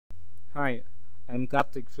Hi, I'm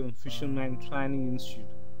Karthik from Fisherman Training Institute,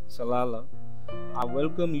 Salala. I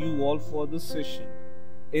welcome you all for this session.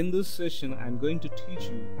 In this session, I'm going to teach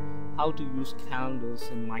you how to use calendars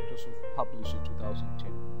in Microsoft Publisher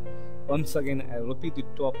 2010. Once again, I repeat the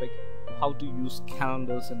topic, how to use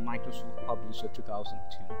calendars in Microsoft Publisher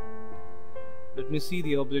 2010. Let me see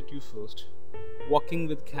the objective first. Working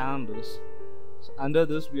with calendars. So under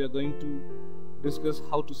this, we are going to discuss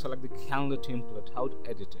how to select the calendar template, how to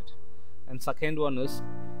edit it. And second one is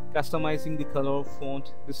customizing the color,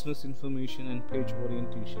 font, business information and page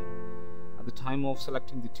orientation at the time of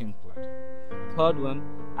selecting the template. Third one,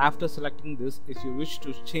 after selecting this, if you wish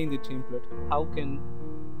to change the template, how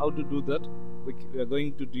to do that? We are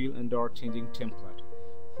going to deal under changing template.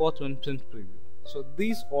 Fourth one, print preview. So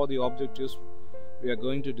these are the objectives we are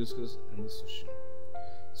going to discuss in this session.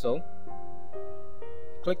 So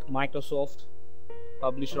click Microsoft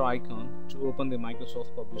Publisher icon to open the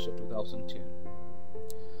Microsoft Publisher 2010.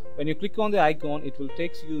 When you click on the icon, it will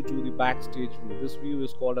take you to the backstage view. This view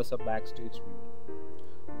is called as a backstage view,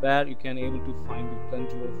 where you can able to find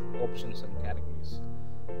plenty of options and categories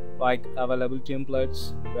like available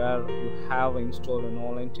templates, where you have installed an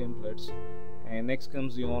online templates, and next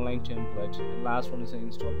comes the online template, and last one is an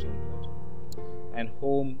install template, and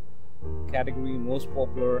home category, most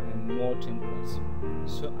popular, and more templates.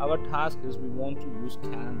 So our task is we want to use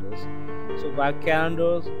calendars. So while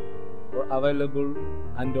calendars are available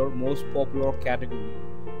under most popular category,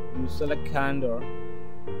 you select calendar.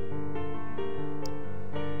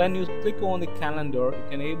 When you click on the calendar, you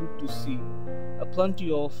can able to see a plenty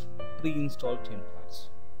of pre-installed templates.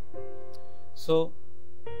 So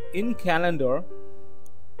in calendar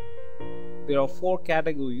there are 4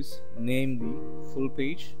 categories, namely full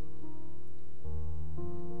page,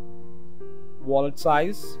 wallet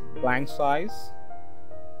size, blank size,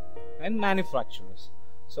 and manufacturers.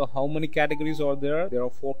 So how many categories are there? There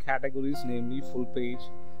are 4 categories, namely full page,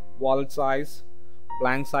 wallet size,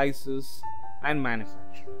 blank sizes, and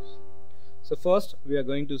manufacturers. So first we are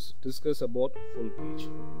going to discuss about full page.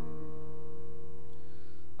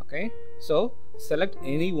 Okay, so select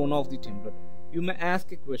any one of the template. You may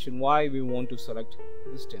ask a question, why we want to select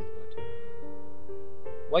this template?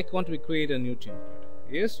 Why can't we create a new template?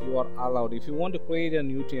 Yes, you are allowed. If you want to create a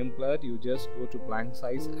new template, you just go to blank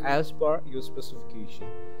size as per your specification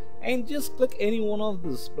and just click any one of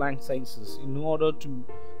these blank sizes in order to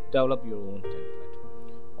develop your own template.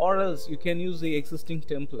 Or else you can use the existing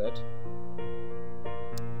template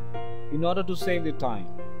in order to save the time,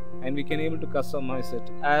 and we can able to customize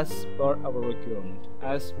it as per our requirement,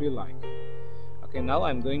 as we like. Okay, now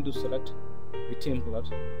I'm going to select the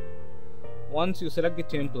template. Once you select the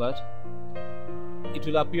template, it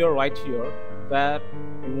will appear right here where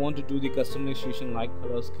you want to do the customization like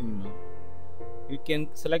color schema. You can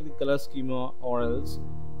select the color schema, or else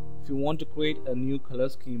if you want to create a new color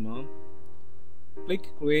schema, click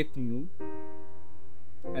create new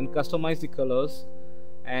and customize the colors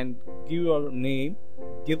and give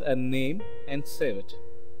a name and save it.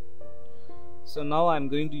 So now I'm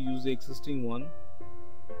going to use the existing one,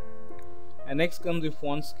 and next comes the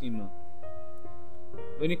font schema.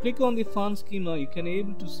 When you click on the font schema, you can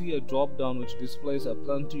able to see a drop down which displays a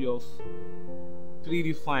plenty of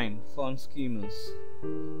predefined font schemas.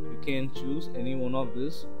 You can choose any one of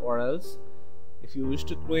this, or else if you wish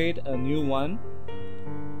to create a new one,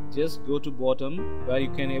 just go to bottom where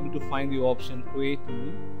you can able to find the option create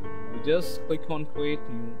new. You just click on create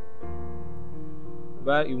new,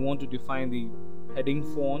 where you want to define the heading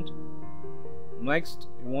font. Next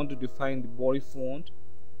you want to define the body font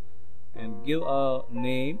and give a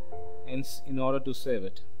name and in order to save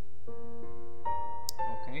it.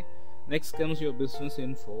 Okay, next comes your business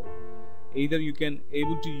info. Either you can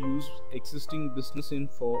able to use existing business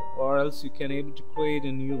info, or else you can able to create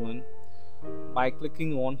a new one by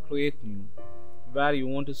clicking on create new, where you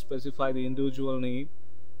want to specify the individual name,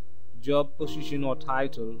 job position or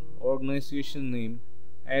title, organization name,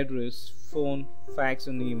 address, phone, fax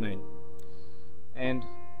and email, and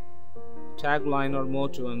tagline or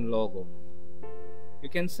motto and logo. You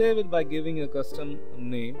can save it by giving a custom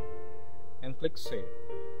name and click save.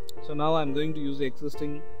 So now I'm going to use the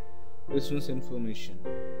existing business information,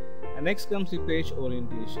 and next comes the page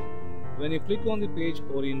orientation. When you click on the page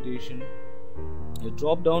orientation, a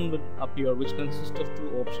drop down will appear which consists of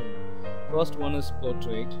 2 options. First one is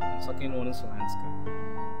portrait and second one is landscape.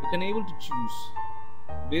 You can able to choose.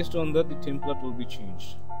 Based on that, the template will be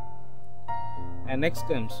changed. And next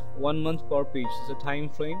comes 1 month per page. It's a time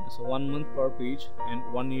frame. It's a 1 month per page and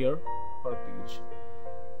 1 year per page.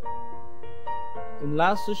 In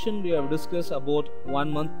last session we have discussed about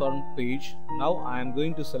 1 month per page. Now I am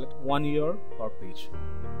going to select 1 year per page.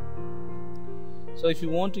 So if you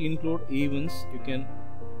want to include events, you can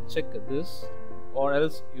check this, or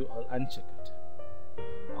else you uncheck it.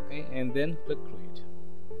 Okay, and then click create.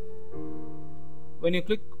 When you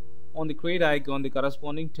click on the create icon, the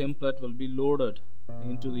corresponding template will be loaded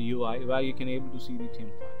into the UI where you can able to see the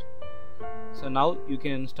template. So now you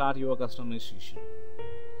can start your customization.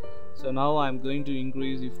 So now I'm going to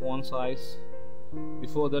increase the font size.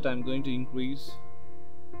 Before that I'm going to increase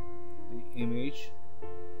the image.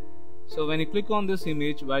 So when you click on this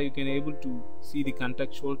image where you can able to see the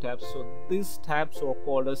contextual tabs, so these tabs are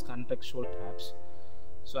called as contextual tabs.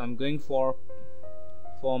 So I'm going for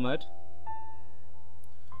format,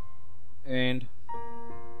 and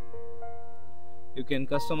you can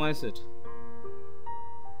customize it.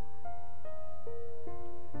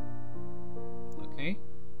 Okay,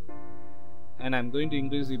 and I'm going to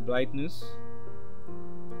increase the brightness,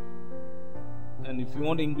 and if you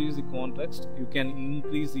want to increase the contrast, you can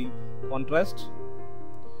increase the contrast,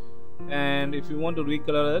 and if you want to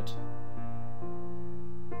recolor it,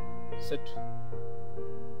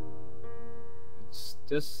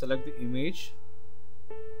 just select the image.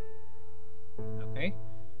 Okay,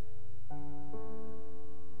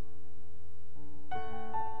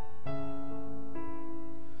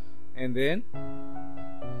 and then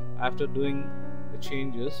after doing the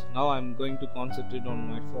changes, now I'm going to concentrate on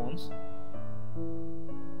my fonts.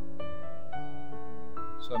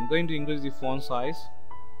 So I'm going to increase the font size.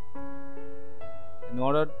 In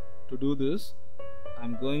order to do this,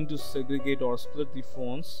 I'm going to segregate or split the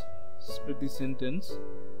fonts, split the sentence,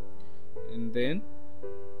 and then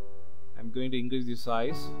I'm going to increase the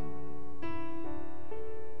size.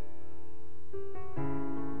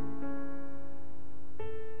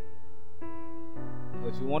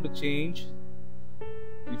 If you want to change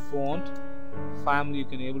the font family, you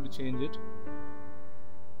can able to change it.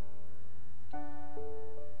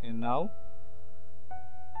 And now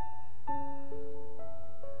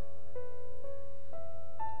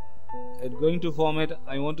it's going to format.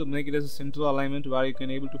 I want to make it as a center alignment, where you can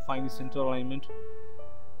able to find the center alignment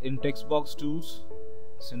in text box tools,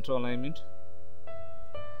 center alignment,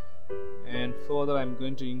 and further I'm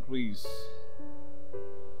going to increase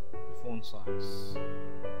the font size.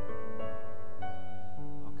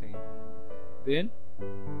 Okay, then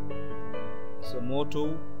so more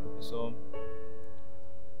tool, so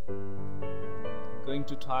I'm going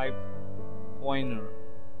to type pointer.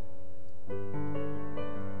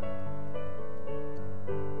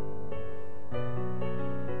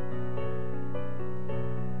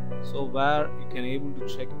 So where you can able to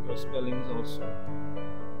check your spellings also.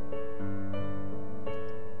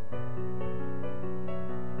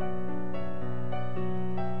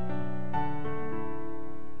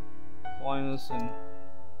 Pointers in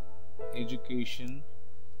education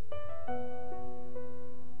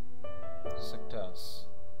sectors.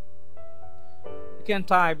 You can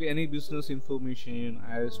type any business information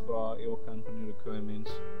as per your company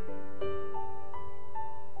requirements.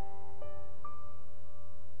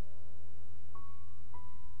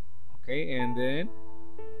 Okay, and then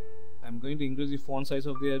I'm going to increase the font size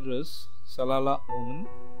of the address, Salala Oman,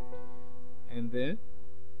 and then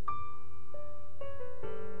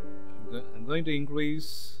I'm going to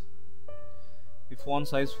increase the font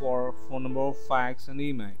size for phone number, fax, and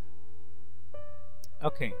email.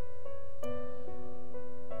 Okay,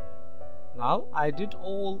 now I did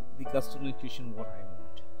all the customization what I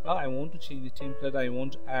want. Now I want to change the template. I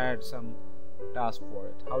want to add some task for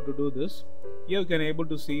it. How to do this? Here you can able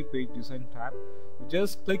to see page design tab. You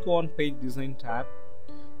just click on page design tab,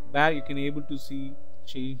 where you can able to see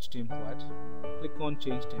change template. Click on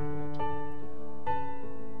change template.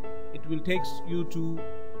 It will take you to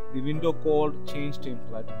the window called change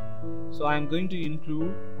template. So I am going to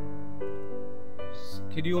include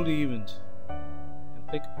scheduled event and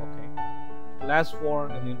click OK. It will ask for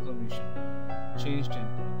an information. Change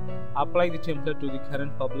template. Apply the template to the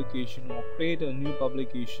current publication or create a new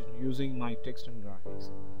publication using my text and graphics.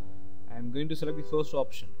 I am going to select the first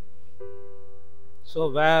option. So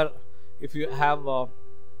where if you have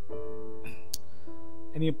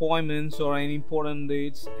any appointments or any important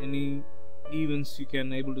dates, any events, you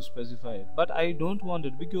can able to specify it. But I don't want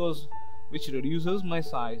it because which reduces my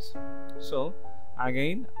size. So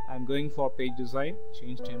again I'm going for page design,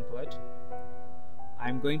 change template.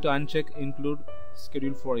 I'm going to uncheck include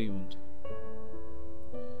schedule for event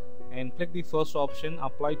and click the first option,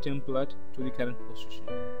 apply template to the current position,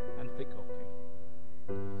 and click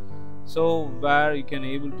OK. So where you can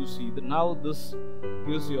able to see that now this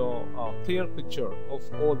gives you a clear picture of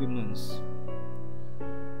all the months.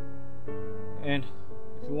 And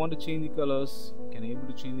if you want to change the colors, you can able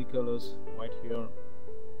to change the colors right here.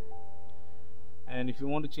 And if you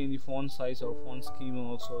want to change the font size or font schema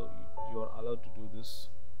also, you are allowed to do this.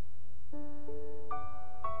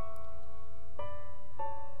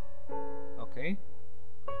 Okay,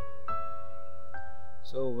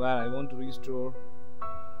 so where I want to restore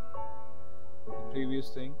the previous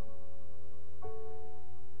thing,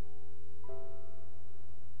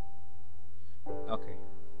 okay.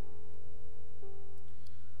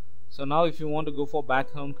 So now if you want to go for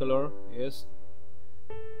background color, yes,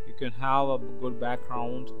 you can have a good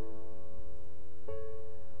background,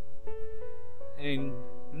 and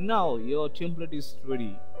now your template is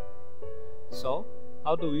ready. So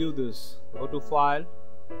how to view this? Go to file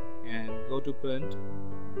and go to print,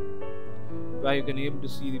 where you can able to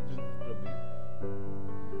see the print preview.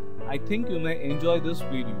 I think you may enjoy this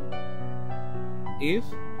video. If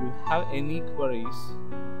you have any queries,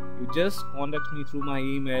 you just contact me through my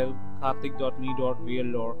email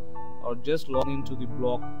karthik.me.vl or just log into the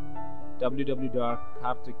blog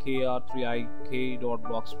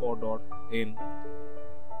www.karthik.blogspot.in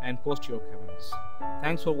and post your comments.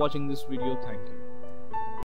 Thanks for watching this video. Thank you.